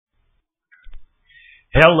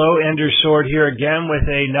Hello, EnderSword here again with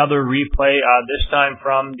another replay, this time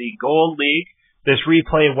from the Gold League. This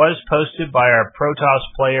replay was posted by our Protoss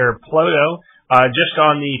player Plodo, just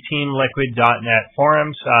on the TeamLiquid.net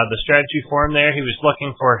forums, the strategy forum there. He was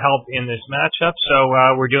looking for help in this matchup, so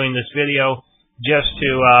we're doing this video just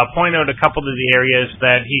to point out a couple of the areas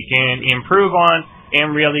that he can improve on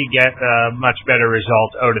and really get a much better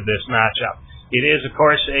result out of this matchup. It is, of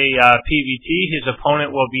course, a PvT. His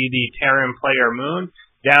opponent will be the Terran player Moon,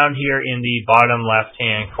 down here in the bottom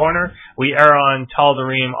left-hand corner. We are on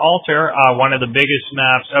Tal'Darim Altar, one of the biggest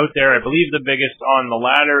maps out there, I believe the biggest on the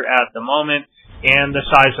ladder at the moment, and the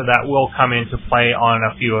size of that will come into play on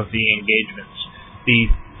a few of the engagements. The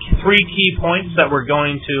three key points that we're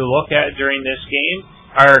going to look at during this game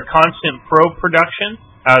are constant probe production,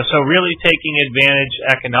 so really taking advantage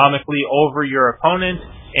economically over your opponent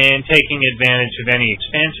and taking advantage of any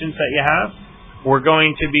expansions that you have. We're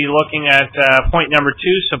going to be looking at point number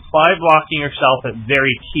 2, supply blocking yourself at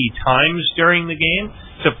very key times during the game.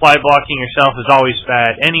 Supply blocking yourself is always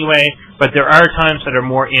bad anyway, but there are times that are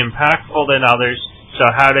more impactful than others, so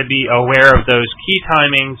how to be aware of those key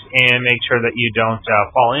timings and make sure that you don't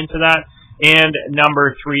fall into that. And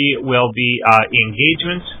number 3 will be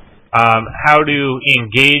engagements, how to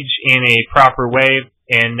engage in a proper way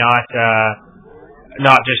and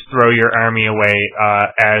not just throw your army away,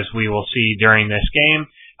 as we will see during this game.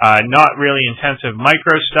 Not really intensive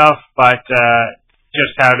micro stuff, but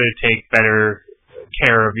just how to take better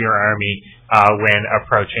care of your army when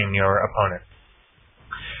approaching your opponent.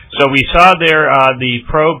 So we saw there the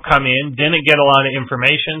probe come in, didn't get a lot of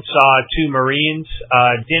information, saw 2 Marines,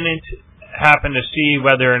 didn't happen to see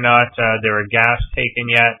whether or not there were gas taken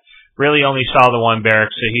yet, really only saw the 1 barrack,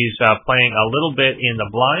 so he's playing a little bit in the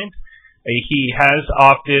blind. He has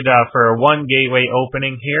opted for a 1 gateway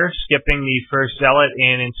opening here, skipping the first zealot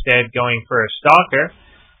and instead going for a stalker.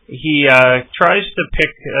 He tries to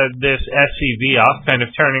pick this SCV off, kind of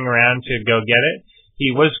turning around to go get it.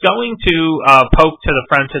 He was going to poke to the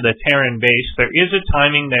front of the Terran base. There is a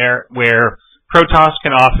timing there where Protoss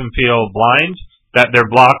can often feel blind, that they're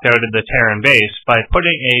blocked out of the Terran base. By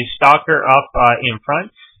putting a stalker up in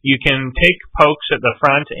front, you can take pokes at the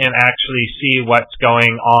front and actually see what's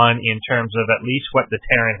going on in terms of at least what the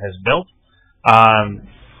Terran has built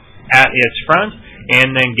at its front,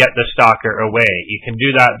 and then get the stalker away. You can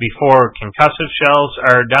do that before concussive shells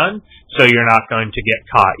are done, so you're not going to get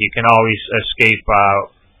caught. You can always escape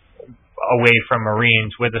away from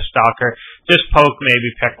Marines with a stalker. Just poke,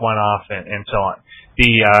 maybe pick one off, and so on.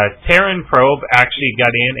 The Terran probe actually got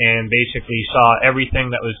in and basically saw everything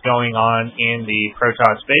that was going on in the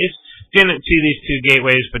Protoss base. Didn't see these 2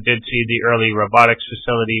 gateways, but did see the early robotics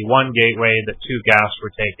facility, 1 gateway, that 2 gas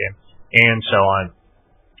were taken, and so on.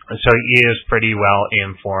 So he is pretty well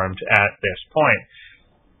informed at this point.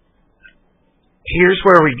 Here's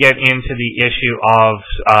where we get into the issue of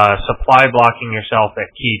supply blocking yourself at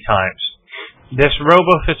key times. This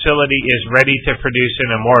robo facility is ready to produce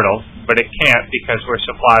an immortal, but it can't because we're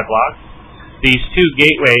supply blocked. These 2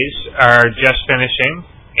 gateways are just finishing,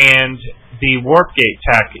 and the warp gate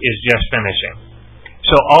tech is just finishing.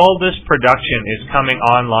 So all this production is coming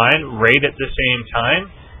online right at the same time,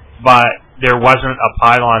 but there wasn't a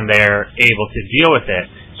pylon there able to deal with it.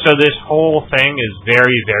 So this whole thing is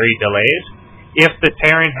very, very delayed. If the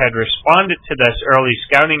Terran had responded to this early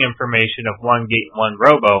scouting information of 1 gate, 1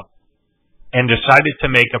 robo, and decided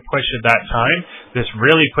to make a push at that time, this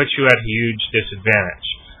really puts you at a huge disadvantage.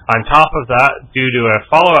 On top of that, due to a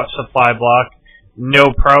follow-up supply block,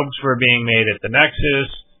 no probes were being made at the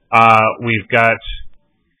Nexus. We've got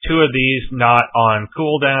 2 of these not on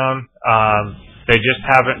cooldown. They just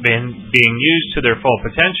haven't been being used to their full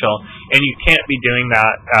potential, and you can't be doing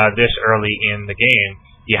that this early in the game.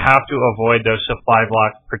 You have to avoid those supply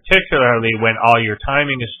blocks, particularly when all your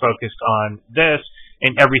timing is focused on this,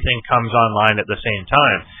 and everything comes online at the same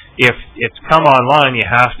time. If it's come online, you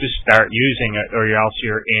have to start using it, or else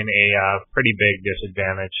you're in a pretty big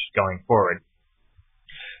disadvantage going forward.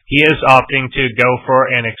 He is opting to go for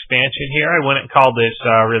an expansion here. I wouldn't call this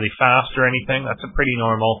really fast or anything. That's a pretty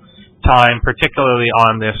normal time, particularly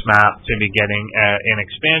on this map, to be getting an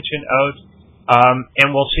expansion out. And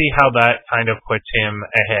we'll see how that kind of puts him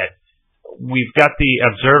ahead. We've got the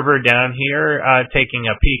observer down here taking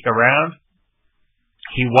a peek around.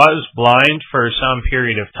 He was blind for some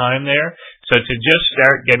period of time there, so to just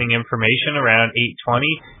start getting information around 8:20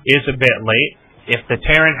 is a bit late. If the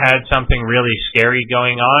Terran had something really scary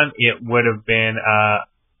going on, it would have been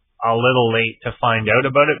a little late to find out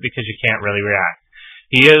about it because you can't really react.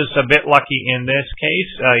 He is a bit lucky in this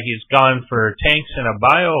case. He's gone for tanks and a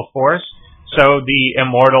bio force, So the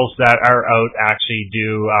Immortals that are out actually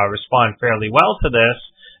do respond fairly well to this.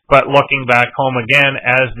 But looking back home again,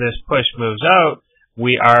 as this push moves out,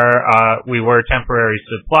 we were temporary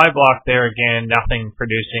supply block there again, nothing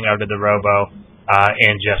producing out of the Robo,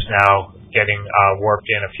 and just now getting warped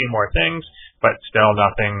in a few more things, but still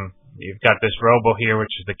nothing. You've got this Robo here,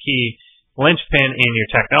 which is the key linchpin in your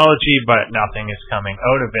technology, but nothing is coming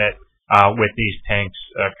out of it with these tanks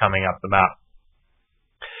coming up the map.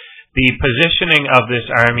 The positioning of this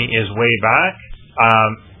army is way back.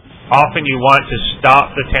 Often you want to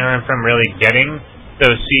stop the Terran from really getting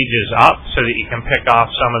those sieges up so that you can pick off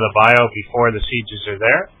some of the bio before the sieges are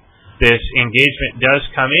there. This engagement does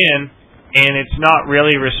come in, and it's not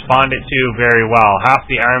really responded to very well. Half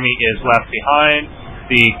the army is left behind.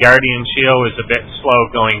 The Guardian Shield is a bit slow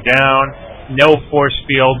going down. No force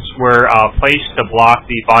fields were placed to block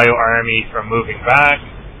the bio army from moving back,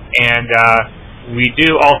 and we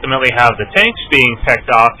do ultimately have the tanks being picked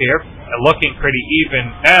off here, looking pretty even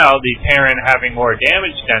now, the Terran having more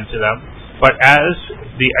damage done to them. But as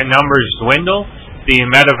the numbers dwindle, the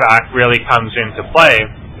medevac really comes into play,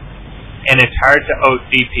 and it's hard to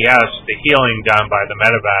out-DPS the healing done by the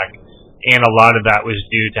medevac, and a lot of that was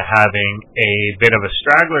due to having a bit of a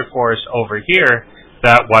straggler force over here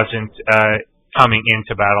that wasn't coming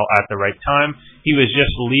into battle at the right time. He was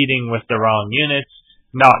just leading with the wrong units,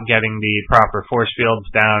 not getting the proper force fields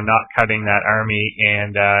down, not cutting that army,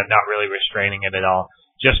 and not really restraining it at all.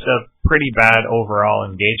 Just a pretty bad overall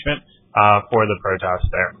engagement for the Protoss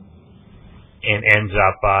there. And ends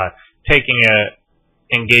up taking a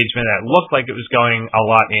engagement that looked like it was going a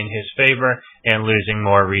lot in his favor and losing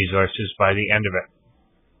more resources by the end of it.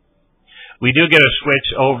 We do get a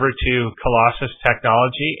switch over to Colossus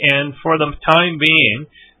technology, and for the time being,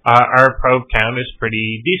 our probe count is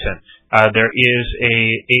pretty decent. There is a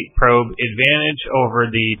 8 probe advantage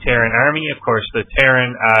over the Terran army. Of course, the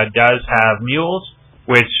Terran does have mules,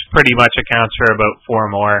 which pretty much accounts for about 4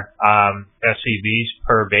 more SCVs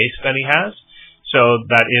per base that he has. So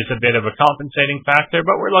that is a bit of a compensating factor,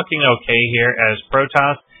 but we're looking okay here as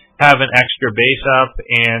Protoss have an extra base up,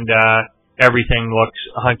 and everything looks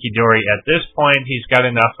hunky-dory at this point. He's got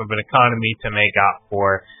enough of an economy to make up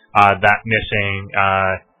for that missing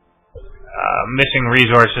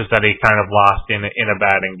resources that he kind of lost in a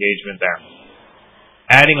bad engagement there.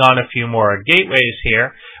 Adding on a few more gateways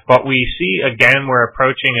here, but we see again we're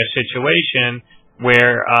approaching a situation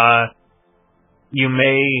where you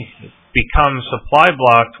may become supply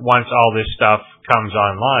blocked once all this stuff comes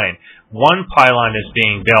online. One pylon is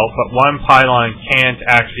being built, but one pylon can't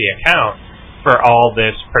actually account for all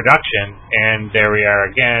this production, and there we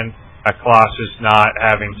are again, a Colossus not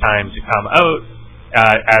having time to come out.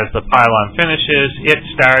 As the pylon finishes, it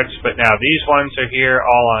starts, but now these ones are here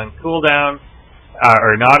all on cooldown,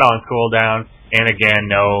 or not on cooldown, and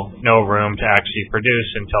again, no room to actually produce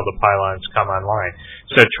until the pylons come online.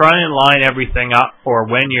 So try and line everything up for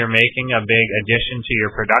when you're making a big addition to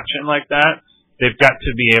your production like that. They've got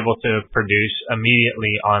to be able to produce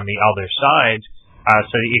immediately on the other side,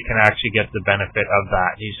 so that you can actually get the benefit of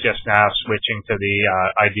that. He's just now switching to the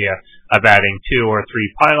idea of adding 2 or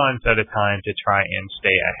 3 pylons at a time to try and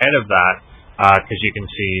stay ahead of that, because you can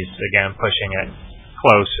see he's, again, pushing it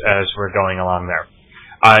close as we're going along there.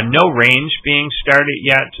 No range being started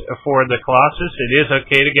yet for the Colossus. It is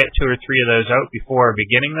okay to get 2 or 3 of those out before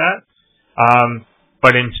beginning that,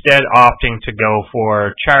 but instead opting to go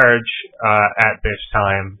for charge at this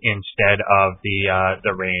time instead of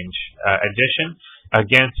the range addition.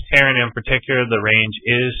 Against Terran in particular, the range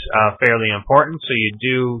is fairly important, so you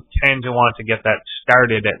do tend to want to get that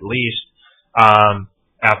started at least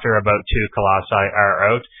after about 2 Colossi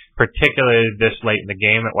are out. Particularly this late in the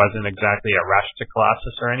game, it wasn't exactly a rush to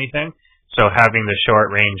Colossus or anything, so having the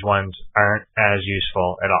short range ones aren't as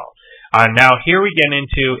useful at all. Now here we get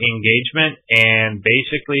into engagement and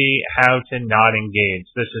basically how to not engage.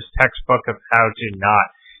 This is textbook of how to not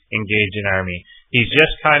engage an army. He's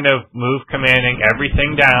just kind of move commanding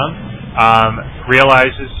everything down,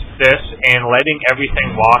 realizes this, and letting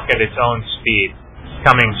everything walk at its own speed.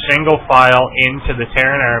 Coming single file into the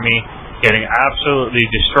Terran army, getting absolutely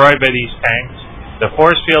destroyed by these tanks. The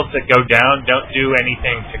force fields that go down don't do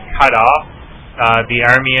anything to cut off the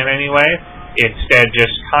army in any way. Instead,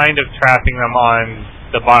 just kind of trapping them on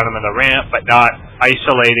the bottom of the ramp, but not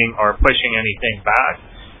isolating or pushing anything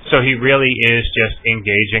back. So he really is just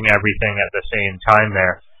engaging everything at the same time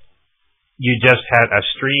there. You just had a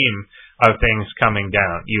stream of things coming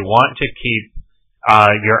down. You want to keep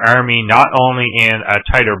your army not only in a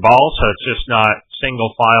tighter ball, so it's just not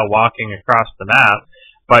single file walking across the map,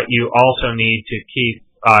 but you also need to keep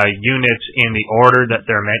units in the order that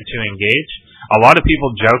they're meant to engage. A lot of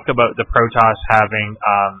people joke about the Protoss having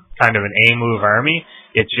kind of an A-move army.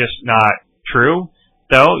 It's just not true,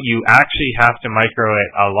 though. You actually have to micro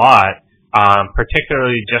it a lot,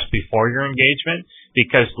 particularly just before your engagement,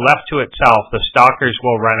 because left to itself, the Stalkers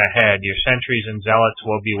will run ahead, your Sentries and Zealots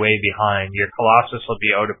will be way behind, your Colossus will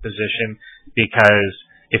be out of position, because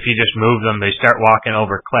if you just move them, they start walking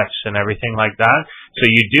over cliffs and everything like that. So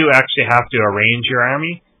you do actually have to arrange your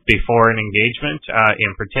army before an engagement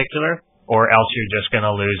in particular, or else you're just going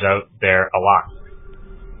to lose out there a lot.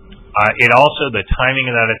 It also, the timing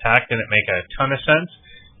of that attack didn't make a ton of sense.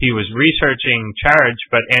 He was researching charge,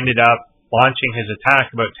 but ended up launching his attack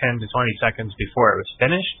about 10 to 20 seconds before it was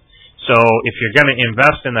finished. So if you're going to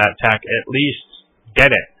invest in that attack, at least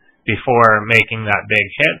get it before making that big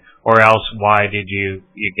hit, or else why did you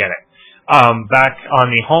get it? Back on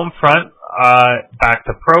the home front, back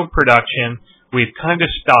to probe production, we've kind of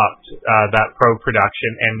stopped that probe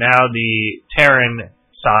production, and now the Terran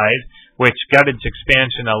side, which got its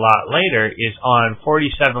expansion a lot later, is on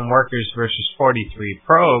 47 workers versus 43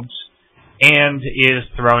 probes, and is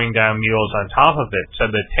throwing down mules on top of it. So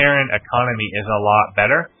the Terran economy is a lot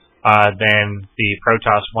better than the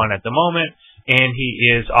Protoss one at the moment, and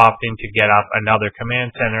he is opting to get up another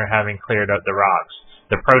command center, having cleared out the rocks.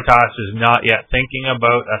 The Protoss is not yet thinking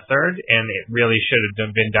about a third, and it really should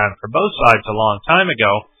have been done for both sides a long time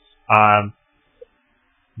ago,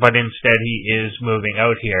 but instead he is moving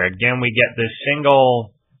out here. Again, we get this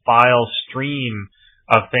single file stream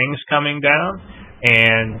of things coming down,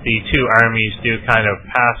 and the two armies do kind of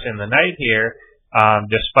pass in the night here.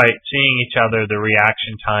 Despite seeing each other, the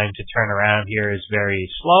reaction time to turn around here is very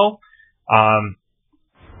slow,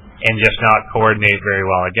 and just not coordinate very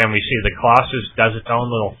well. Again, we see the Colossus does its own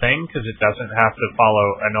little thing because it doesn't have to follow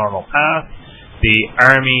a normal path. The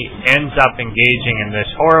army ends up engaging in this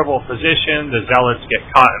horrible position. The Zealots get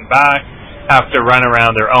caught in back, have to run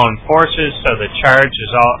around their own forces, so the charge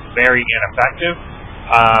is all very ineffective.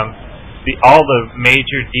 All the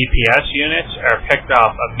major DPS units are picked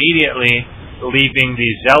off immediately, leaving the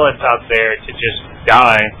Zealots up there to just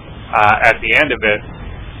die at the end of it,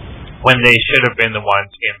 when they should have been the ones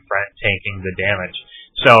in front taking the damage.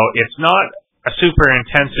 So it's not a super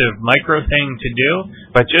intensive micro thing to do,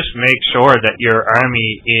 but just make sure that your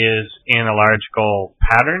army is in a large goal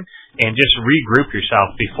pattern, and just regroup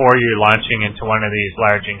yourself before you're launching into one of these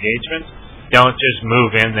large engagements. Don't just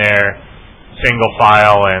move in there single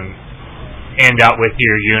file and end up with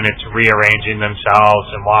your units rearranging themselves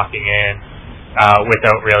and walking in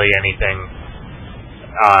without really anything,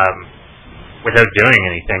 without doing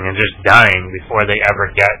anything, and just dying before they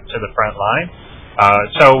ever get to the front line.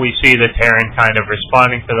 So we see the Terran kind of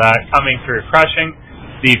responding to that, coming through crushing.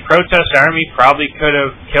 The Protoss army probably could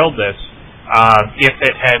have killed this if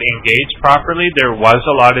it had engaged properly. There was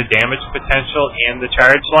a lot of damage potential in the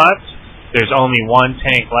charge slots. There's only one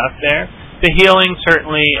tank left there. The healing,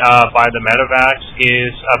 certainly by the medevacs,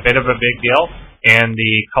 is a bit of a big deal, and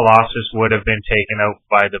the Colossus would have been taken out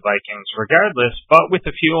by the Vikings regardless, but with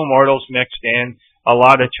a few Immortals mixed in, a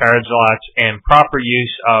lot of charge lots, and proper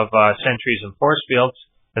use of sentries and force fields,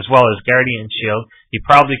 as well as Guardian Shield, he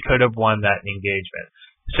probably could have won that engagement.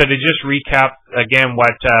 So to just recap again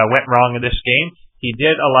what went wrong in this game, he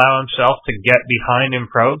did allow himself to get behind in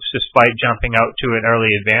probes despite jumping out to an early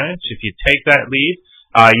advantage. If you take that lead,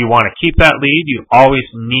 you want to keep that lead. You always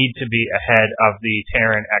need to be ahead of the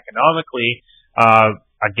Terran economically,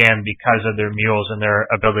 again, because of their mules and their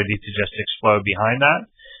ability to just explode behind that.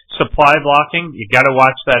 Supply blocking, you got to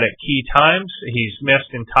watch that at key times. He's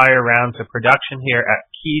missed entire rounds of production here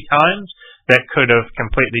at key times that could have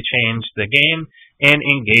completely changed the game. And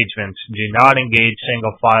engagements, do not engage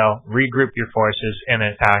single file, regroup your forces and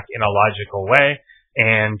attack in a logical way,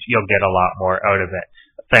 and you'll get a lot more out of it.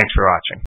 Thanks for watching.